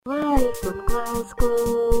Live from Glasgow,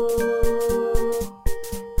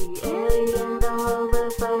 the Alien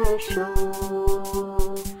Oliver Show.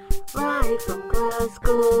 Live from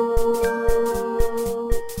Glasgow,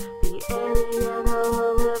 the Alien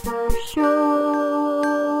Oliver Show.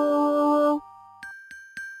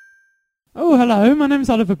 Oh, hello, my name's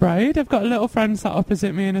Oliver Braid. I've got a little friend sat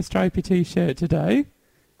opposite me in a stripy t-shirt today.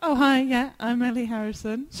 Oh, hi, yeah, I'm Ellie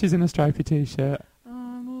Harrison. She's in a stripy t-shirt. Oh,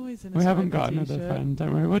 I'm always in a We stripy haven't got t-shirt. another friend,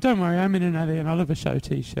 don't worry. Well, don't worry, I'm in an Ellie and Oliver Show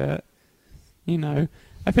t-shirt. You know,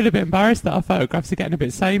 I feel a bit embarrassed that our photographs are getting a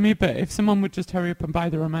bit samey, but if someone would just hurry up and buy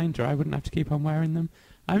the remainder, I wouldn't have to keep on wearing them.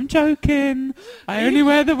 I'm joking. I only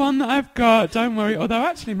wear the one that I've got, don't worry. Although,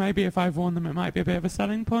 actually, maybe if I've worn them, it might be a bit of a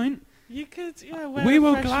selling point. You could, yeah, wear We a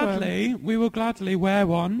will fresh gladly wear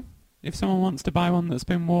one. If someone wants to buy one that's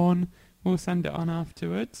been worn, we'll send it on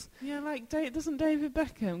afterwards. one. Yeah, like, doesn't David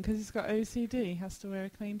Beckham, because he's got OCD, has to wear a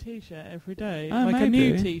clean t-shirt every day? Oh, like maybe. a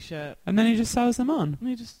new t-shirt. And then he just sells them on, And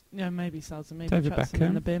he just, maybe sells them, maybe David chucks them in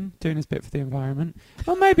Beckham. the bin. doing his bit for the environment.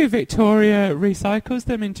 Or maybe Victoria recycles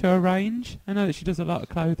them into a range. I know that she does a lot of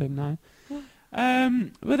clothing now.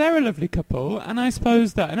 Well, they're a lovely couple, and I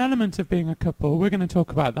suppose that an element of being a couple, we're going to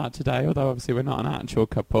talk about that today, although obviously we're not an actual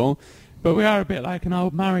couple, but we are a bit like an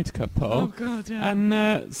old married couple. Oh, God, yeah.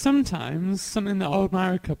 And sometimes something that old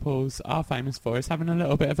married couples are famous for is having a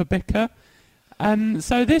little bit of a bicker. And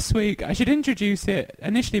so this week, I should introduce it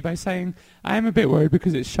initially by saying I am a bit worried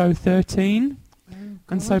because it's show 13.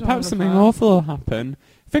 And so perhaps something awful will happen.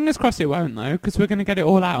 Fingers crossed it won't, though, because we're going to get it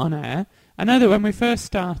all out on air. I know that when we first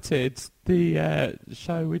started the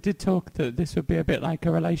show, we did talk that this would be a bit like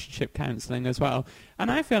a relationship counselling as well.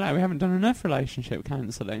 And I feel like we haven't done enough relationship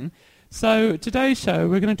counselling. So today's show,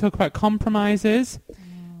 we're going to talk about compromises.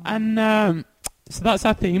 And so that's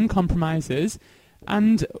our theme, compromises.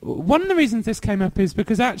 And one of the reasons this came up is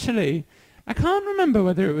because actually, I can't remember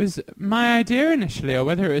whether it was my idea initially or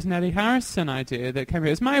whether it was Nellie Harrison idea that came. It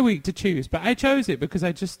was my week to choose, but I chose it because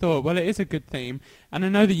I just thought, well, it is a good theme. And I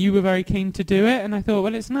know that you were very keen to do it, and I thought,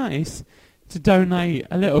 well, it's nice to donate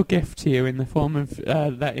a little gift to you in the form of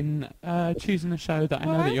choosing a show that I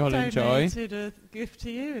know that you'll enjoy. I donated a gift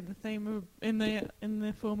to you in the theme of, in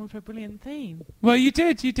the form of a brilliant theme. Well, you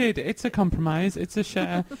did. It's a compromise. It's a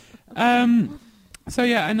share. So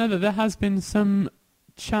yeah, I know that there has been some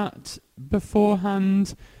chat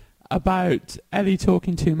beforehand about Ellie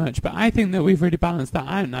talking too much, but I think that we've really balanced that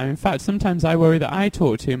out now. In fact, sometimes I worry that I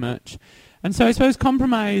talk too much. And so I suppose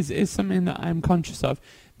compromise is something that I'm conscious of.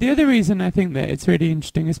 The other reason I think that it's really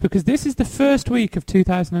interesting is because this is the first week of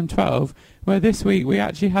 2012 where this week we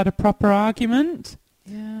actually had a proper argument.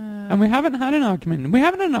 Yeah. And we haven't had an argument. We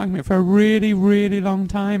haven't had an argument for a really, really long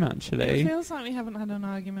time, actually. It feels like we haven't had an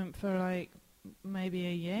argument for, like, maybe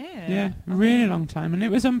a year. Yeah, a really long time. And it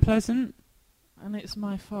was unpleasant. And it's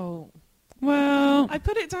my fault. Well, I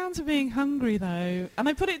put it down to being hungry, though. And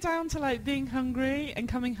I put it down to, like, being hungry and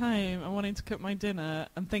coming home and wanting to cook my dinner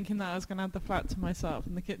and thinking that I was going to have the flat to myself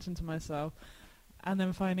and the kitchen to myself. And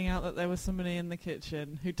then finding out that there was somebody in the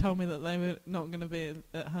kitchen who told me that they were not going to be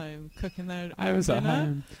at home cooking their I was dinner. at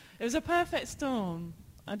home. It was a perfect storm.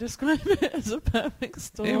 I describe it as a perfect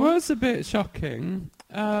storm. It was a bit shocking.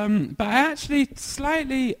 But I actually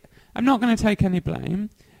I'm not going to take any blame,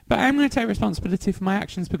 but I'm going to take responsibility for my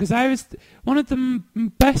actions because I was one of the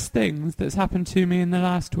best things that's happened to me in the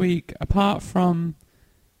last week, apart from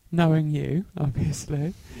knowing you,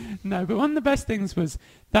 obviously. No, but one of the best things was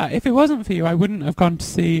that if it wasn't for you, I wouldn't have gone to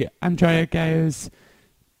see Andrea Gaya's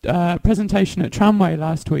presentation at Tramway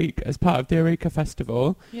last week as part of the Eureka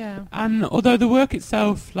Festival. Yeah. And although the work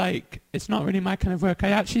itself, like, it's not really my kind of work, I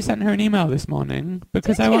actually sent her an email this morning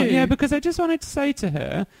because because I just wanted to say to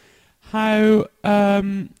her how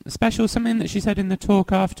special something that she said in the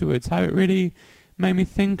talk afterwards, how it really made me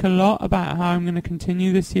think a lot about how I'm going to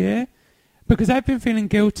continue this year. Because I've been feeling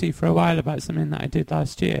guilty for a while about something that I did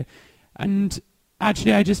last year. And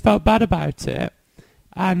actually I just felt bad about it.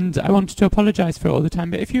 And I wanted to apologise for it all the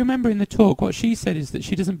time. But if you remember in the talk, what she said is that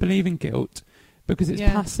she doesn't believe in guilt because it's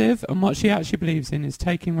passive. And what she actually believes in is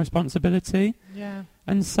taking responsibility. Yeah.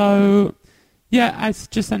 And so, yeah, I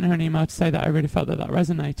just sent her an email to say that I really felt that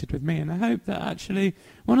resonated with me. And I hope that actually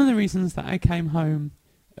one of the reasons that I came home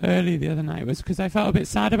early the other night was because I felt a bit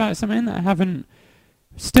sad about something that I haven't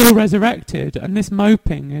still resurrected, and this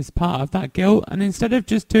moping is part of that guilt. And instead of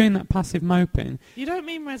just doing that passive moping... You don't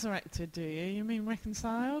mean resurrected, do you? You mean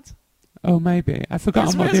reconciled? Oh, maybe. I've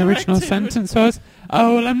forgotten what the original sentence was.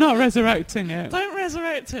 Oh, well, I'm not resurrecting it. Don't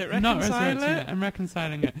resurrect it. I'm not resurrecting it. I'm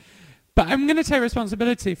reconciling it. But I'm going to take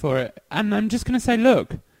responsibility for it. And I'm just going to say,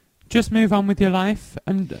 look, just move on with your life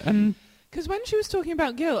and Because when she was talking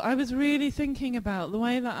about guilt, I was really thinking about the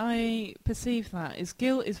way that I perceive that is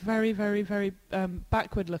guilt is very, very, very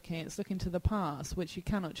backward looking. It's looking to the past, which you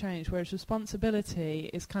cannot change, whereas responsibility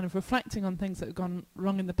is kind of reflecting on things that have gone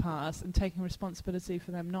wrong in the past and taking responsibility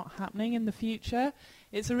for them not happening in the future.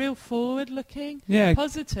 It's a real forward-looking,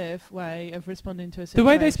 positive way of responding to a situation. The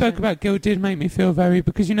way they spoke about guilt did make me feel very,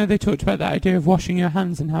 because, you know, they talked about that idea of washing your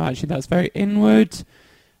hands and how actually that's very inward.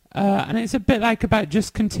 And it's a bit like about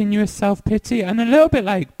just continuous self-pity and a little bit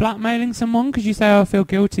like blackmailing someone because you say, oh, I feel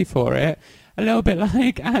guilty for it. A little bit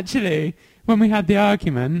like, actually, when we had the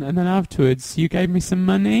argument and then afterwards you gave me some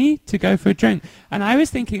money to go for a drink. And I was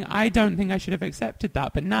thinking, I don't think I should have accepted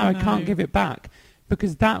that, but now I can't give it back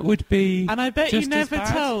because that would be And I bet just you never as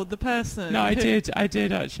bad. Told the person. No, I did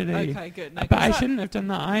actually. Okay, good. No, but I shouldn't have done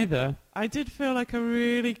that either. I did feel like a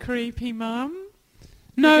really creepy mum.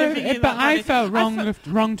 No, giving you but that I money. felt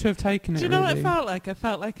wrong to have taken it. Do you know what really. it felt like? I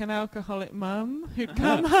felt like an alcoholic mum who'd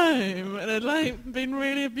come home and had like been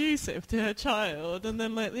really abusive to her child, and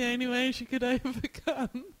then like the only way she could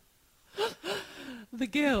overcome the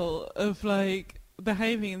guilt of like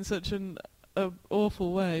behaving in such an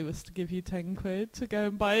awful way was to give you 10 quid to go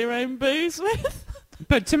and buy your own booze with.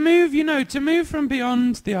 But to move from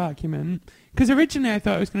beyond the argument, because originally I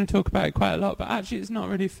thought I was going to talk about it quite a lot, but actually it's not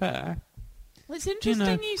really fair. Well, it's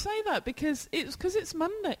interesting you say that because it's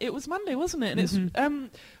Monday. It was Monday, wasn't it? And it's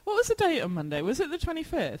what was the date on Monday? Was it the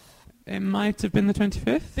 25th? It might have been the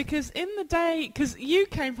 25th. Because in the day, because you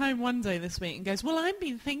came home one day this week and goes, well, I've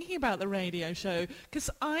been thinking about the radio show because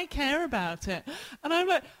I care about it. And I'm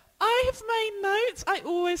like, I have made notes. I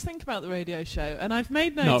always think about the radio show, and I've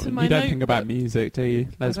made notes in my notebook. You don't think about music, do you?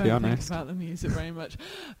 Let's be honest. I don't think about the music very much.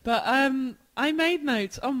 But I made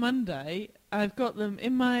notes on Monday. I've got them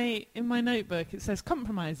in my notebook. It says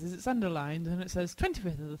compromises. It's underlined, and it says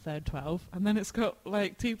 25th of the 3rd, 12. And then it's got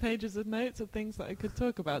like 2 pages of notes of things that I could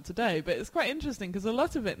talk about today. But it's quite interesting because a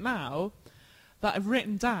lot of it now that I've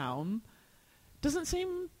written down doesn't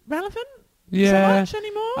seem relevant. So much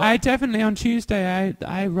anymore? I definitely, on Tuesday,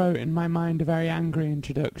 I wrote in my mind a very angry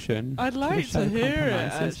introduction. I'd like to hear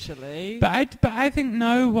it, actually. But I think,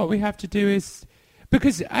 no, what we have to do is...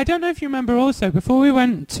 Because I don't know if you remember also, before we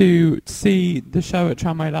went to see the show at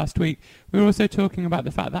Tramway last week, we were also talking about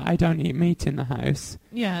the fact that I don't eat meat in the house.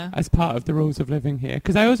 Yeah. As part of the rules of living here.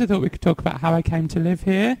 Because I also thought we could talk about how I came to live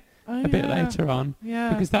here a bit later on. Yeah.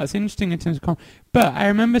 Because that's interesting in terms of... But I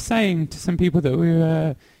remember saying to some people that we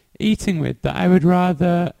were... eating with that I would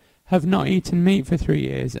rather have not eaten meat for 3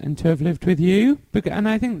 years and to have lived with you, and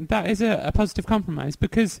I think that is a positive compromise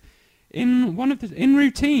because in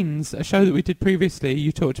Routines, a show that we did previously,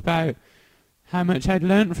 you talked about how much I'd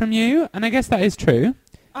learnt from you, and I guess that is true.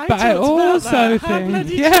 But I also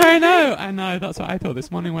think, I know that's what I thought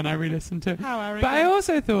this morning when I re-listened to it. How arrogant. But I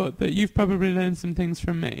also thought that you've probably learned some things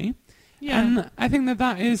from me, and I think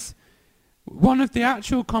that is one of the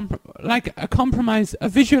actual compromise, a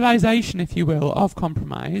visualization, if you will, of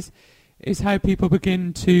compromise, is how people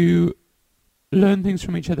begin to learn things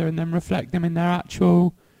from each other and then reflect them in their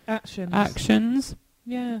actual actions.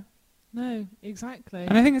 Yeah, no, exactly.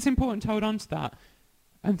 And I think it's important to hold on to that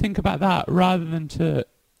and think about that rather than to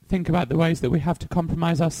think about the ways that we have to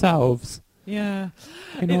compromise ourselves. Yeah.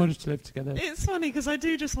 In order to live together. It's funny because I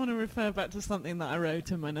do just want to refer back to something that I wrote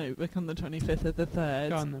in my notebook on the 25th of the 3rd.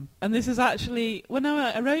 Go on then. And this is actually... Well, no,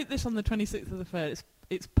 I wrote this on the 26th of the 3rd.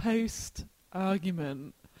 It's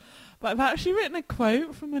post-argument. But I've actually written a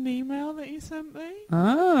quote from an email that you sent me.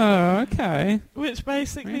 Oh, okay. Which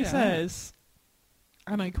basically says,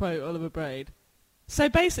 and I quote Oliver Braid, so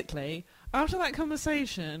basically... After that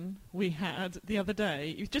conversation we had the other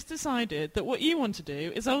day, you've just decided that what you want to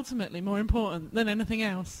do is ultimately more important than anything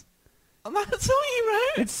else. And that's all you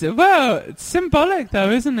wrote? It's symbolic though,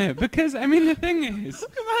 isn't it? Because, I mean, the thing is...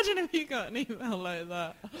 Imagine if you got an email like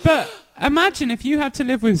that. But imagine if you had to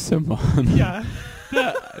live with someone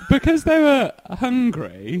that, because they were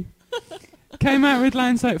hungry, came out with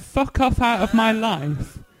lines like, fuck off out of my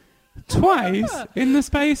life, twice in the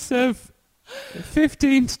space of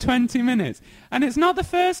 15 to 20 minutes. And it's not the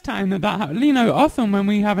first time that happens. You know, often when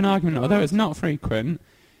we have an argument, although it's not frequent,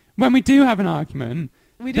 when we do have an argument,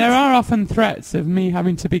 there are often threats of me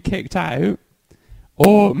having to be kicked out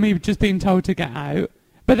or me just being told to get out.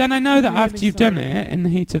 But then I know that after you've done it, in the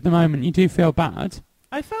heat of the moment, you do feel bad.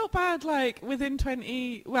 I felt bad, like, within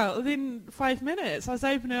 5 minutes. I was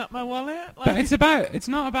opening up my wallet. Like, but it's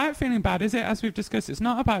not about feeling bad, is it? As we've discussed, it's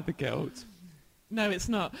not about the guilt. No, it's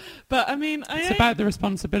not. But, I mean... It's about the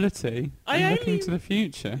responsibility and looking to the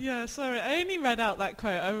future. Yeah, sorry. I only read out that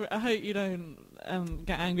quote. I hope you don't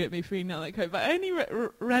get angry at me for reading out that quote, but I only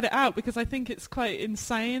read it out because I think it's quite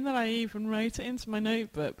insane that I even wrote it into my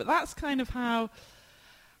notebook. But that's kind of how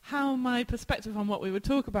my perspective on what we would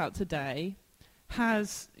talk about today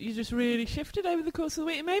has you just really shifted over the course of the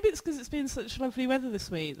week. And maybe it's because it's been such lovely weather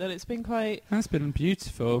this week that it's been quite... That's been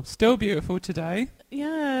beautiful. Still beautiful today.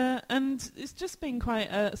 Yeah, and it's just been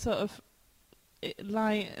quite a sort of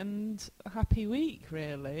light and happy week,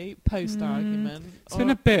 really, post-argument. It's been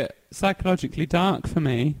a bit psychologically dark for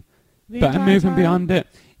me, The but I'm entire moving time? beyond it.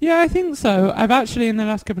 Yeah, I think so. I've actually, in the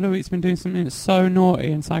last couple of weeks, been doing something that's so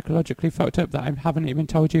naughty and psychologically fucked up that I haven't even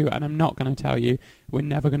told you, and I'm not going to tell you. We're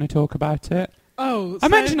never going to talk about it. Oh, I so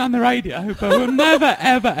mentioned it on the radio, but we'll never,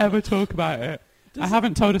 ever, ever talk about it. I does-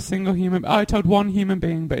 haven't told a single human... I told one human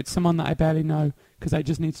being, but it's someone that I barely know, because I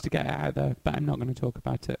just needed to get it out there, but I'm not going to talk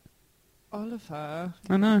about it. Oliver.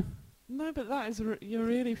 I know. No, but that is... you're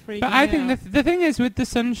really freaking But I think out. the thing is, with the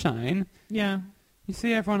sunshine, Yeah. you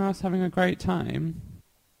see everyone else having a great time.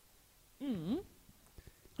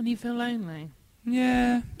 And you feel lonely.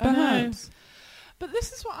 Yeah, I know. perhaps. But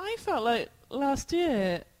this is what I felt like last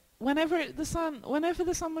year. Whenever the sun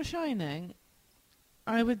was shining,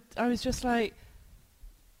 I was just like,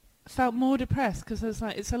 felt more depressed because I was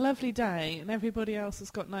like, it's a lovely day and everybody else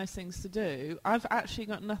has got nice things to do. I've actually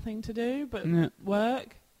got nothing to do but Yeah.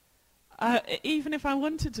 work. Even if I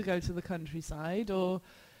wanted to go to the countryside or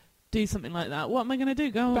do something like that, what am I going to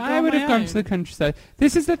do? Go But go I on would my have gone own? to the countryside.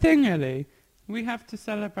 This is the thing, Ellie. We have to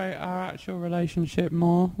celebrate our actual relationship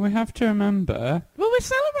more. We have to remember. Well, we're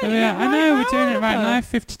celebrating. Yeah, it I right know, now, we're doing it right Oliver. now.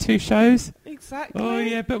 52 shows. Exactly. Oh,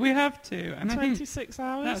 yeah, but we have to. And I think 26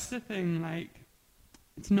 hours. that's the thing, like,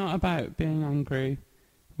 it's not about being angry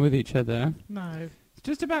with each other. No. It's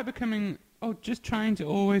just about just trying to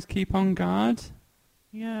always keep on guard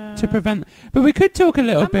Yeah. to prevent... But we could talk a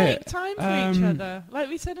little and bit... make time for each other. Like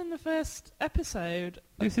we said in the first episode,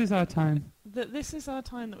 This is our time. that this is our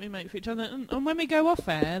time that we make for each other. And when we go off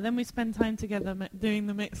air, then we spend time together doing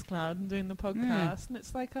the Mixcloud and doing the podcast. And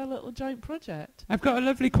it's like our little joint project. I've got a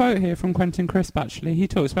lovely quote here from Quentin Crisp, actually. He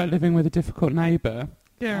talks about living with a difficult neighbour.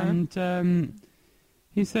 Yeah. And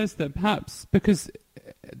he says that perhaps because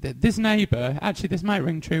this neighbour, actually this might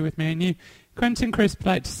ring true with me and you, Quentin Crisp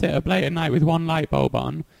liked to sit up late at night with one light bulb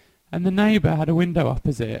on, and the neighbour had a window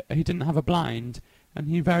opposite. He didn't have a blind, and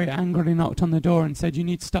he very angrily knocked on the door and said, "You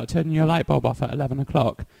need to start turning your light bulb off at 11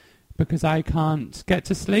 o'clock because I can't get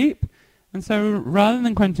to sleep." And so rather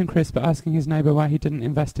than Quentin Crisp asking his neighbour why he didn't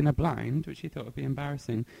invest in a blind, which he thought would be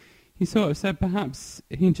embarrassing, he sort of said perhaps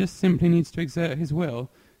he just simply needs to exert his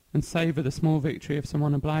will and savour the small victory of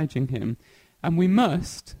someone obliging him. And we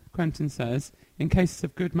must, Quentin says, in cases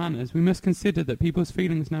of good manners, we must consider that people's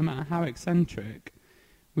feelings, no matter how eccentric,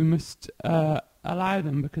 we must allow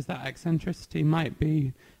them because that eccentricity might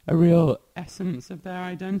be a real essence of their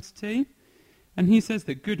identity. And he says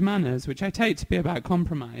that good manners, which I take to be about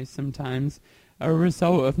compromise sometimes, are a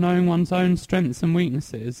result of knowing one's own strengths and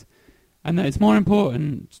weaknesses, and that it's more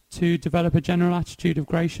important to develop a general attitude of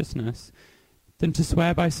graciousness than to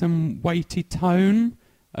swear by some weighty tone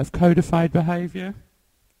of codified behaviour.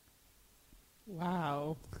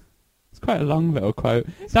 Wow. It's quite a long little quote.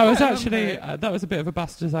 It's That was quite a long actually quote. that was a bit of a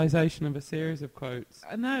bastardisation of a series of quotes.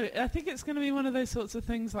 No, I think it's going to be one of those sorts of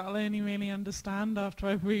things that I'll only really understand after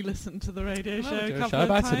I've re-listened to the radio show I'll do a a couple show of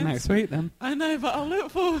about times. it next week then. I know, but I'll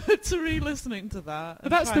look forward to re-listening to that. But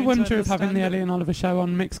and that's the trying to wonder of having the understand Ellie it. and Oliver show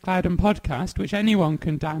on Mixcloud and podcast, which anyone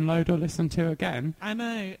can download or listen to again. I know.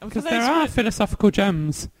 And for Because those there are who- philosophical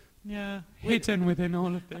gems Yeah. hidden within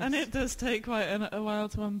all of this. And it does take quite a while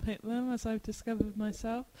to unpick them, as I've discovered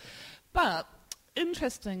myself. But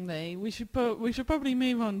interestingly, we should probably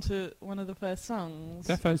move on to one of the first songs,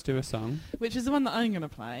 Defos do a song. which is the one that I'm going to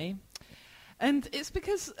play. And it's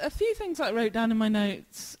because a few things I wrote down in my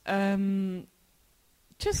notes,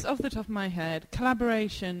 just off the top of my head: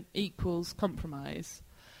 collaboration equals compromise,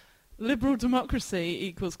 liberal democracy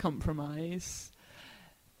equals compromise,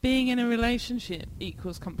 being in a relationship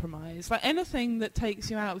equals compromise. Like anything that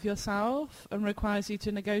takes you out of yourself and requires you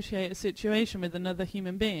to negotiate a situation with another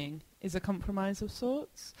human being is a compromise of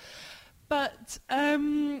sorts. But,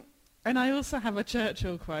 and I also have a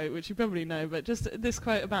Churchill quote, which you probably know, but just this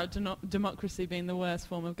quote about democracy being the worst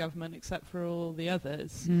form of government except for all the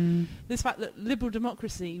others. This fact that liberal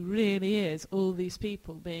democracy really is all these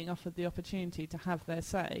people being offered the opportunity to have their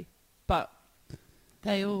say, but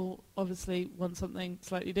they all obviously want something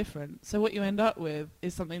slightly different. So what you end up with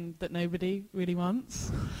is something that nobody really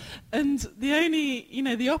wants. And the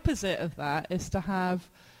only, the opposite of that is to have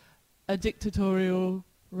a dictatorial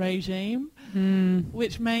regime,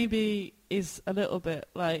 which maybe is a little bit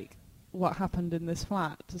like what happened in this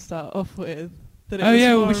flat to start off with. That it Oh was yeah,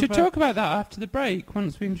 well, more we should of a- talk about that after the break,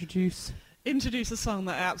 once we introduce introduce a song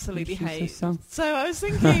that I absolutely introduce hate. this song. So I was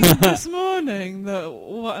thinking this morning that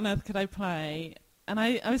what on earth could I play? And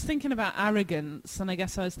I was thinking about arrogance, and I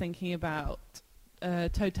guess I was thinking about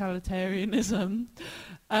totalitarianism,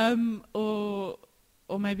 or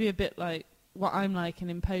maybe a bit like what I'm like in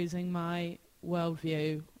imposing my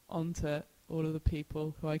worldview onto all of the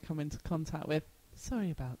people who I come into contact with.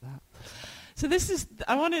 Sorry about that. So this is,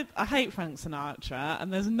 I hate Frank Sinatra,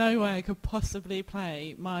 and there's no way I could possibly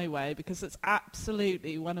play My Way, because it's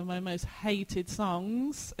absolutely one of my most hated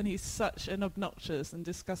songs, and he's such an obnoxious and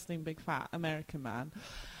disgusting big fat American man.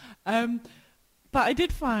 But I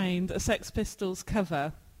did find a Sex Pistols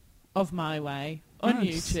cover of My Way on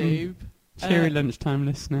Nice. YouTube. Cheery lunchtime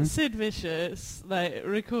listeners. Sid Vicious, like,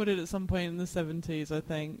 recorded at some point in the 70s, I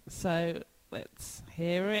think. So let's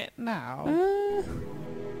hear it now.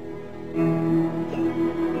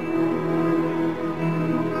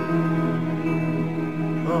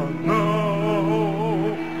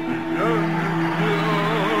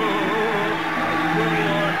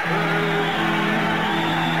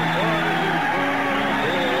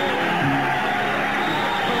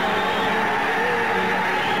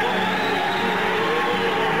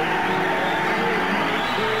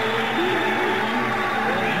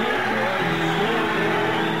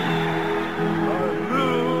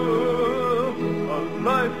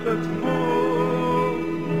 That's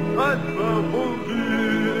full and purple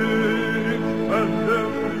deep and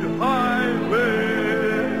every highway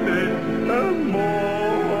and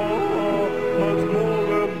more, much more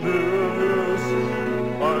than this.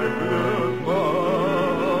 I live my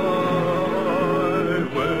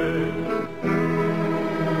way.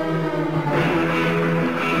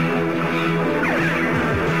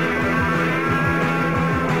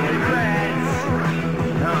 Regrets,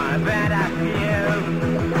 I bet I feel.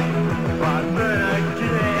 But then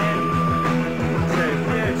again, take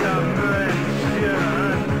it a mention.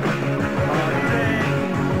 I think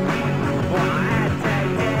what I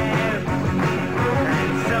take it,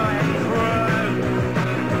 and so it's true,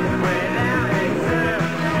 without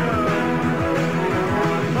exception.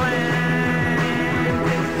 My plan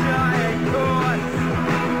to shot a course,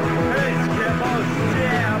 is keep on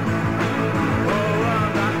step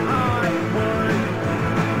around the highway,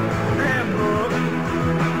 and look.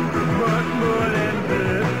 But more than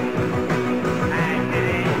this, I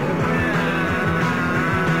didn't know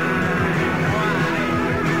why.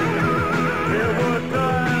 There were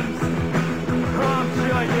times I'm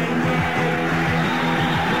sure you knew.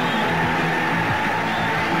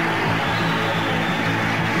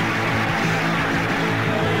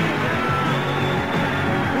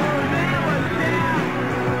 When I was there,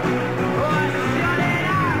 I shut it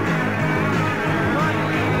up. But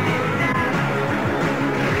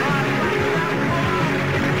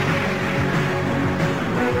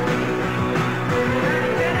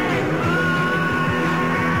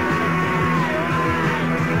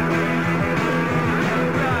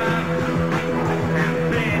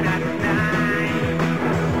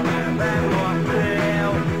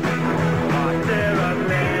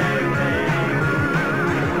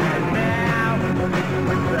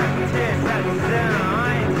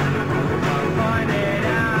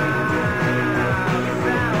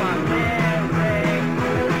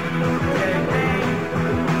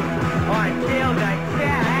I killed a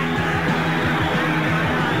cat.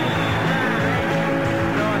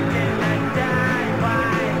 Not in the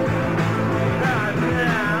daylight. Not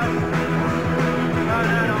now. Not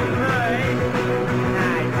on me.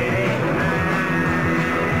 I did right.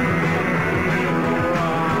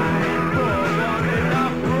 For one in a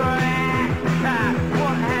breath.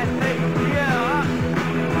 What has he got?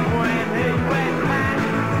 When he went back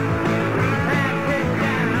and kicked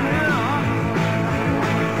down off.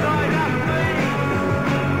 Side of me,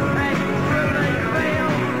 and truly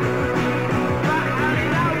feel, but only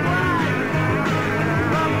the one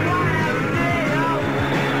from what I feel.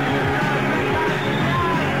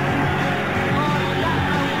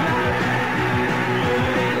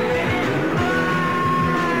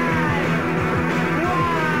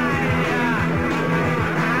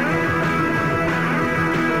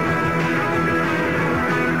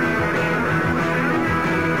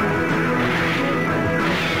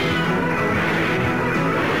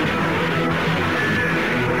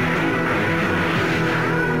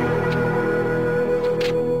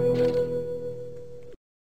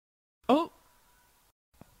 Oh.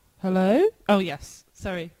 Hello? Oh, yes.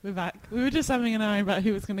 Sorry, we're back. We were just having an argument about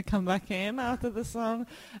who was going to come back in after the song,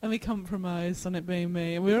 and we compromised on it being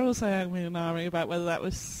me. And we were also having an argument about whether that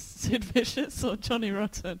was Sid Vicious or Johnny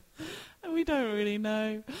Rotten. And we don't really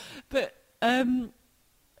know. But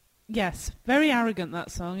Yes, very arrogant,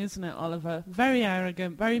 that song, isn't it, Oliver? Very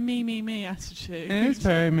arrogant, very me attitude. It is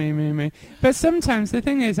very me. But sometimes the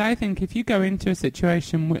thing is, I think if you go into a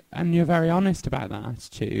situation and you're very honest about that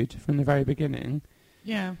attitude from the very beginning,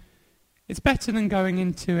 Yeah. it's better than going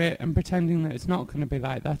into it and pretending that it's not going to be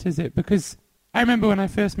like that, is it? Because I remember when I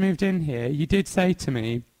first moved in here, you did say to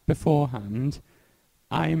me beforehand,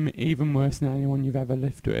 I'm even worse than anyone you've ever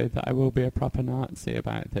lived with, that I will be a proper Nazi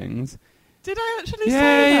about things. Did I actually Yeah,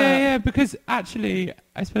 say that? yeah, because actually,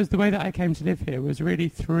 I suppose the way that I came to live here was really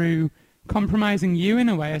through compromising you in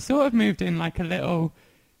a way. I sort of moved in like a little...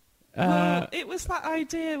 Well, it was that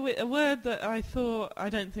idea, a word that I thought, I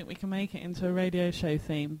don't think we can make it into a radio show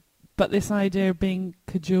theme, but this idea of being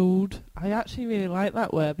cajoled, I actually really like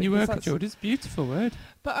that word. you were because that's- cajoled. It's a beautiful word.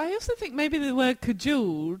 But I also think maybe the word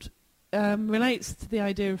cajoled relates to the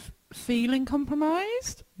idea of feeling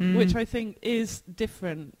compromised, Mm. which I think is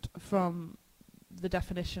different from the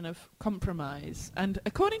definition of compromise. And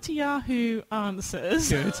according to Yahoo Answers,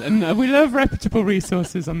 Good. And we love reputable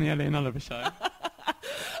resources on the Ellie and Oliver show.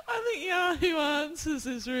 I think Yahoo Answers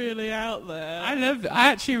is really out there. I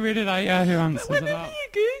actually really like Yahoo Answers But a whenever lot. you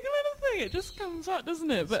Google anything, it just comes up, doesn't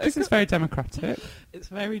it? But Because it's very democratic. it's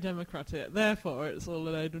very democratic, therefore it's all a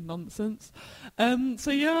load of nonsense.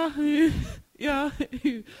 So Yahoo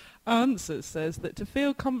Answers says that to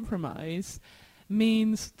feel compromise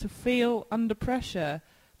means to feel under pressure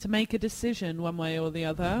to make a decision one way or the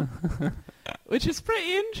other, which is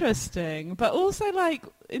pretty interesting. But also, like,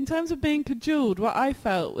 in terms of being cajoled, what I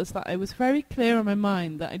felt was that I was very clear in my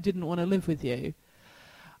mind that I didn't want to live with you.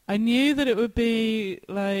 I knew that it would be,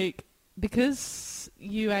 like, because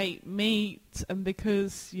you ate meat and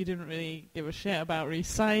because you didn't really give a shit about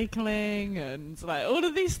recycling and, like, all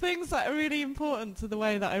of these things that are really important to the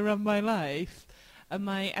way that I run my life and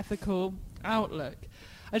my ethical outlook.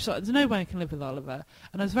 I just thought, there's no way I can live with Oliver.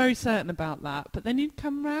 And I was very certain about that. But then you'd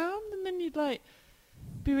come round and then you'd, like,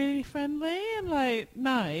 be really friendly and, like,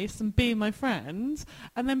 nice and be my friend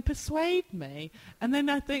and then persuade me. And then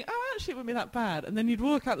I'd think, oh, actually, it wouldn't be that bad. And then you'd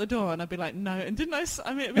walk out the door and I'd be like, no. And didn't I...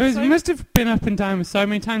 I mean, It must have been up and down with so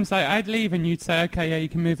many times. Like, I'd leave and you'd say, okay, yeah, you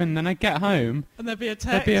can move in. And then I'd get home. and there'd be a text.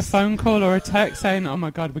 There'd be a phone call or a text saying, oh,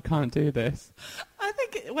 my God, we can't do this. I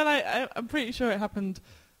think, I'm pretty sure it happened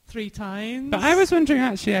 3 times. But I was wondering,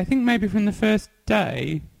 actually, I think maybe from the first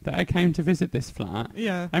day that I came to visit this flat,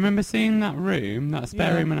 Yeah. I remember seeing that room, that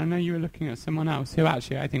spare Yeah. room, and I know you were looking at someone else who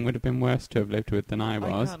actually I think would have been worse to have lived with than I I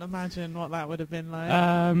was. can't imagine what that would have been like.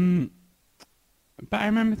 But I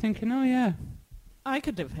remember thinking, oh, yeah, I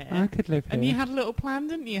could live here. I could live here. And you had a little plan,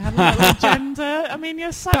 didn't you? You had a little agenda. I mean,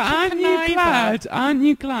 you're such But a aren't you conniver. glad? Aren't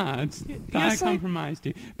you glad that you're I so- compromised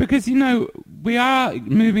you? Because, you know, we are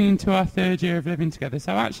moving into our 3rd year of living together,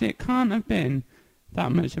 so actually it can't have been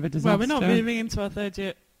that much of a disaster. Well, we're not moving into our 3rd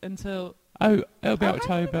year until... Oh, it'll be Oh, hang on a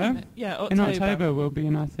October. minute. Yeah, October. In October we'll be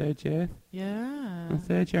in our 3rd year. Yeah. Our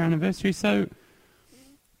 3rd year anniversary. So,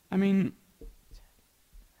 I mean,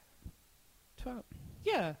 12.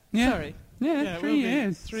 Yeah. Yeah. Sorry. yeah, Yeah, it 3 will be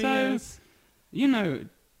years. 3 so, years. you know,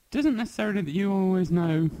 doesn't necessarily that you always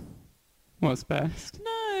know what's best. No,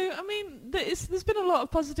 I mean, there's been a lot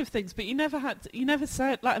of positive things, but you never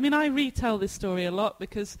said, like, I mean, I retell this story a lot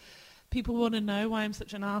because people want to know why I'm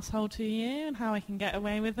such an asshole to you and how I can get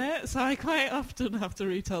away with it. So I quite often have to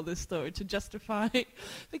retell this story to justify,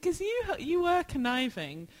 because you were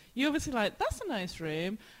conniving. You obviously like, that's a nice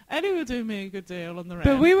room. Ellie will do me a good deal on the rent.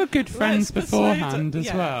 But we were good friends Let's persuade- beforehand as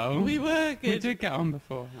yeah, well. We were good. We did get on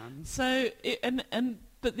beforehand. So,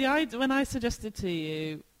 but the idea, when I suggested to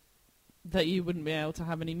you that you wouldn't be able to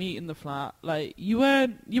have any meat in the flat, like, you were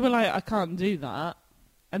like, I can't do that,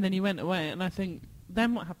 and then you went away, and I think,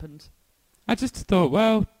 then what happened? I just thought,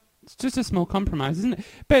 well, it's just a small compromise, isn't it?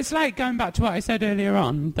 But it's like going back to what I said earlier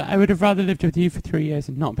on, that I would have rather lived with you for 3 years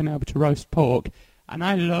and not been able to roast pork. And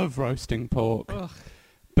I love roasting pork. Ugh.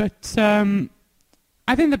 But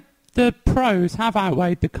I think the pros have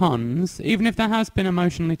outweighed the cons, even if there has been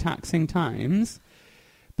emotionally taxing times.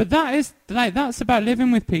 But that's about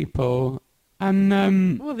living with people.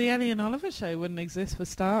 And Well, the Ellie and Oliver show wouldn't exist for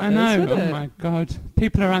starters, I know, would oh it? my God.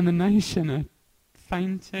 People around the nation are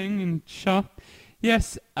fainting in shock.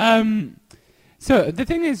 Yes. So the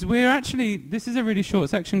thing is, this is a really short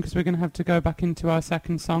section because we're going to have to go back into our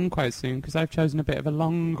second song quite soon because I've chosen a bit of a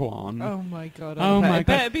long one. Oh my God! Oh Oliver. my It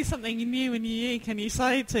God. better be something new and unique and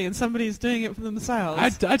exciting, and somebody's doing it for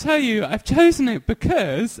themselves. I tell you, I've chosen it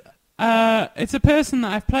because it's a person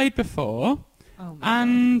that I've played before, oh my God.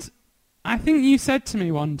 and I think you said to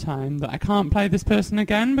me one time that I can't play this person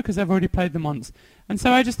again because I've already played them once. And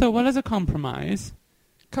so I just thought, well, as a compromise,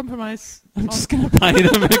 compromise. I'm just going to play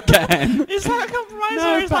them again. Is that a compromise,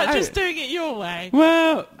 No, or is but that just doing it your way?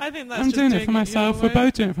 Well, I think that's I'm just doing it for myself. your We're way.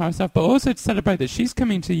 both doing it for ourselves, but also to celebrate that she's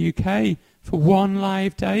coming to UK for one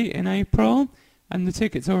live date in April, and the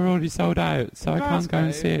tickets are already sold out, so I can't go and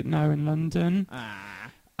Glasgow. see it now in London.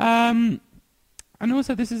 Ah. And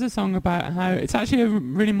also, this is a song about how it's actually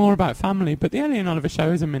really more about family, but the Ellie and Oliver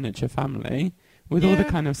show is a miniature family with all the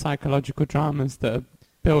Yeah. kind of psychological dramas that are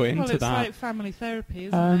built into Well, it's that. like family therapy,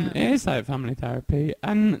 isn't it? It is like family therapy,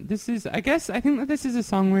 and this is, I think that this is a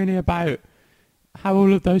song really about how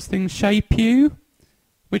all of those things shape you,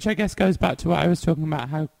 which I guess goes back to what I was talking about,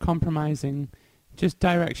 how compromising just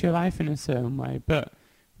directs your life in a certain way. But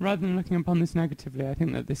rather than looking upon this negatively, I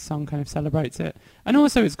think that this song kind of celebrates it. And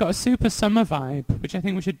also it's got a super summer vibe, which I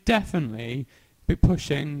think we should definitely be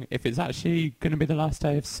pushing if it's actually going to be the last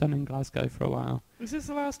day of sun in Glasgow for a while. Is this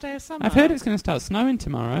the last day of summer? I've heard it's going to start snowing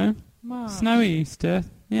tomorrow. March. Snowy Easter,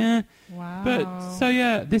 yeah. Wow. But, so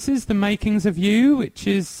yeah, this is The Makings of You, which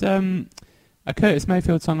is a Curtis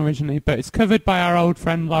Mayfield song originally, but it's covered by our old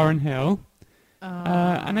friend Lauren Hill.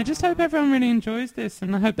 And I just hope everyone really enjoys this,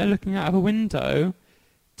 and I hope they're looking out of a window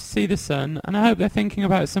to see the sun, and I hope they're thinking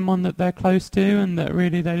about someone that they're close to and that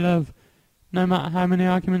really they love, no matter how many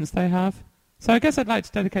arguments they have. So I guess I'd like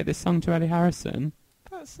to dedicate this song to Ellie Harrison.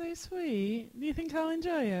 That's so sweet. Do you think I'll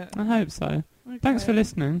enjoy it? I hope so. Okay. Thanks for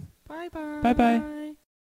listening. Bye-bye. Bye-bye.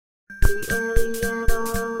 The Ellie and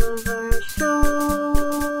Oliver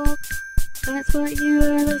Show. That's what you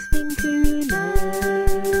are listening to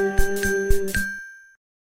now.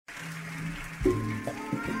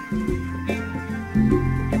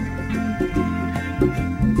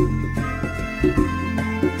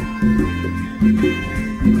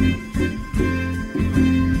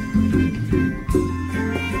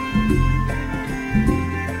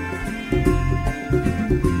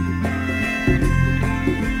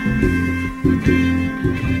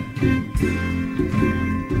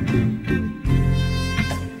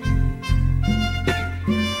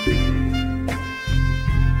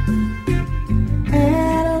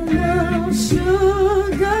 Add a little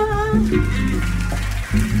sugar,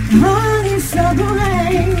 honeysuckle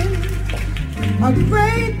rain, a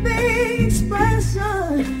great big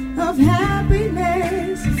expression of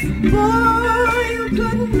happiness. Boy, you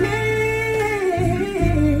couldn't mix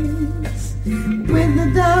with the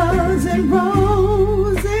dozen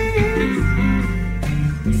roses.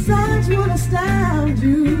 Such would astound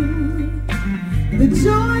you. The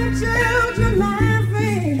joy of children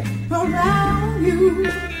laughing around you.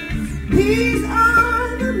 These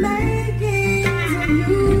are the makings of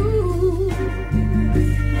you.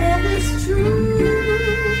 And it's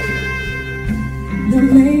true, the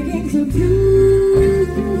makings of you.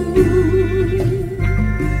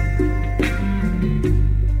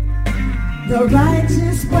 The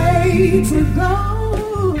righteous way to go,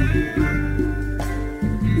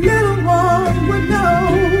 little one would know,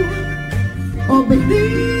 or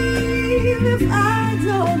believe if I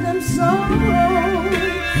told them so.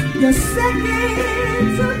 You're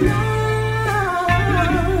second to none,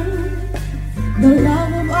 the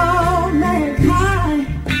love of all mankind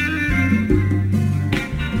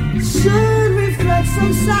should reflect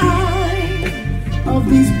some sign of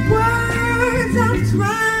these words I'm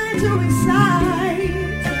trying to recite.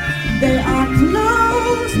 They are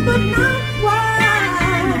close but not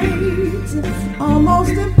quite,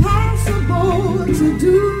 almost impossible to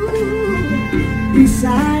do,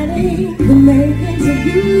 reciting the makings of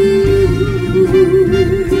you.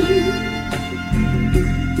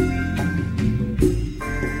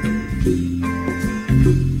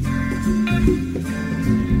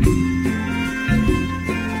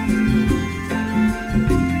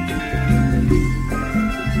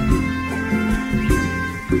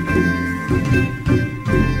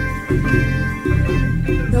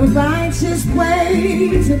 The righteous way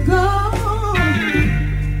to go,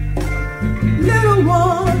 little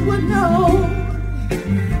one would know,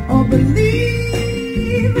 or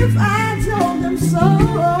believe if I told them so.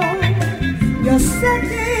 You're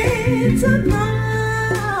second to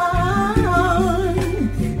none,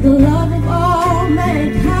 the love of all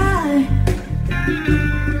mankind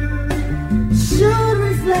should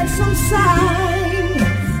reflect some sign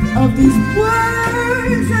of these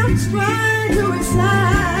words I'm trying to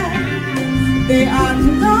recite. They are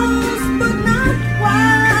close but not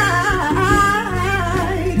quite,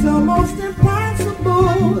 almost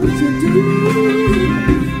impossible to do,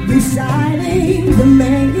 reciting the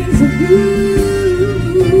makings of you.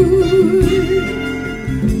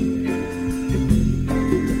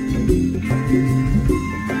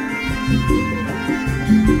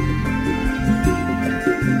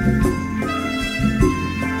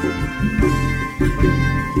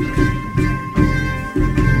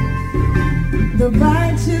 the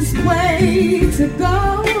righteous way to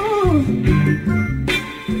go.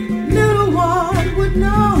 Little one would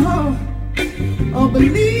know or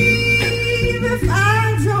believe if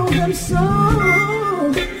I told them so.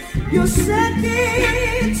 You're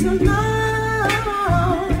second to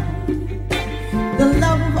none, the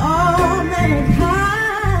love of all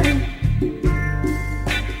mankind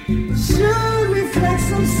should reflect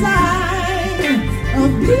some sign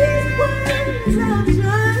of these words I'm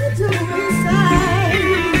trying to recite.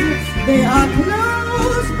 They are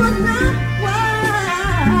close but not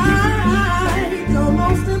wide,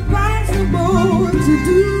 almost impossible to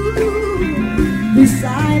do,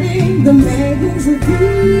 reciting the makings of you.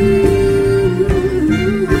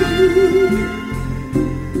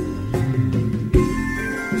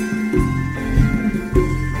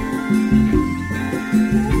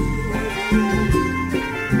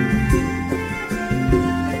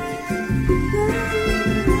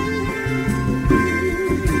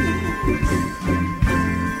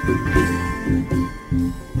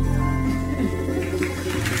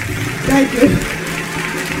 Thank you.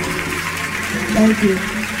 Thank you.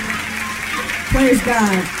 Praise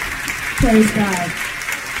God. Praise God.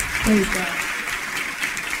 Praise God.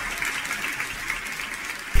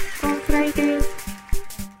 On Friday.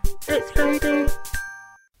 It's Friday.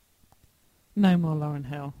 No more Lauryn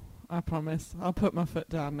Hill. I promise. I'll put my foot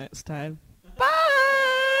down next time.